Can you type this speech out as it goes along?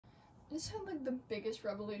just had like the biggest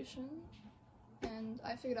revelation, and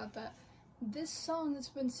I figured out that this song that's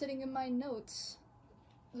been sitting in my notes,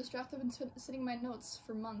 this draft that's been sitting in my notes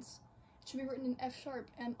for months, should be written in F sharp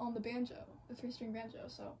and on the banjo, the 3-string banjo.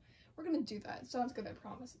 So we're gonna do that. It sounds good, I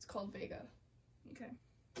promise. It's called Vega. Okay.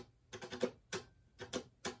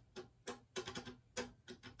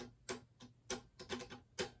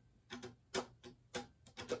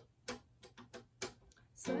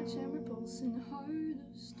 Sledgehammer pulsing heart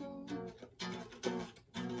of stone.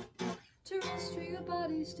 Terrestrial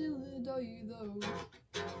body still adore you though.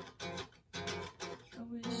 I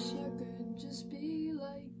wish I could just be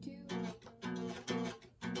like you,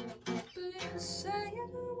 but you say you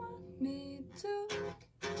don't want me to.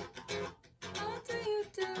 How do you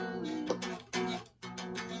do it?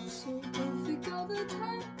 So perfect all the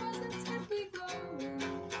time, positively glowing.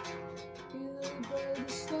 Feel the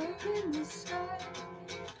brightest star in the sky.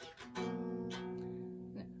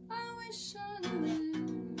 I wish I knew it.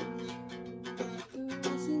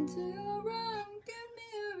 Listen to your rhyme, give me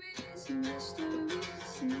a reason, just a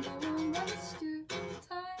reason. I won't waste your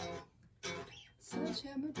time.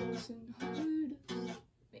 Sledgehammer pulsing hard.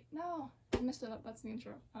 Wait, no, I messed it up. That's the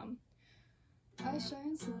intro. I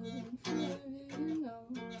shine so in front of you, you know.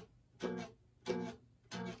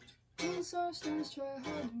 Pulsar stars try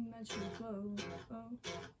hard to match your glow. Oh,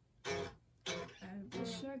 I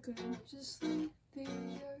wish I could just leave the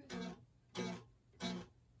earth.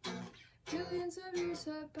 Billions of years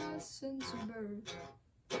have passed since your birth.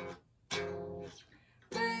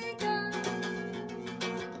 Vega,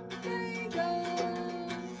 Vega,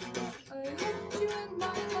 I held you in my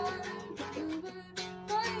heart, but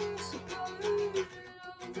by your support.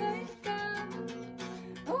 Oh Vega,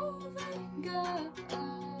 oh Vega,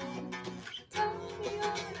 tell me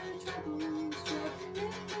all your troubles, wrapping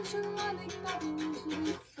in oceanic bubbles, will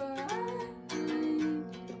be fine.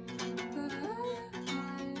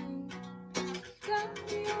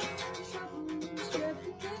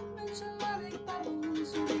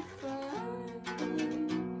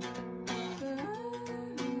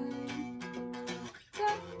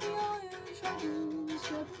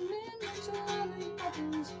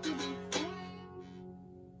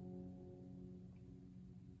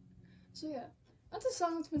 So yeah, that's a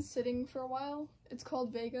song that's been sitting for a while. It's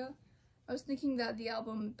called Vega. I was thinking that the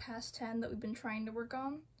album Past 10 that we've been trying to work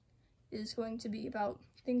on is going to be about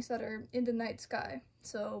things that are in the night sky.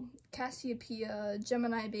 So Cassiopeia,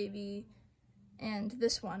 Gemini Baby, and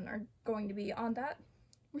this one are going to be on that.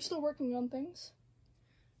 We're still working on things.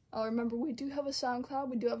 Remember, we do have a SoundCloud,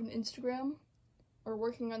 we do have an Instagram. We're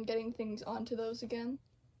working on getting things onto those again.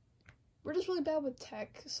 We're just really bad with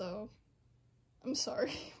tech, so I'm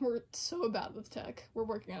sorry. We're so bad with tech. We're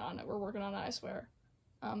working on it. We're working on it, I swear.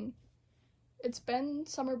 It's been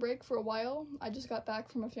summer break for a while. I just got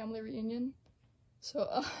back from a family reunion.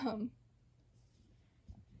 So,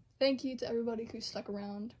 thank you to everybody who stuck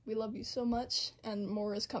around. We love you so much, and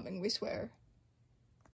more is coming, we swear.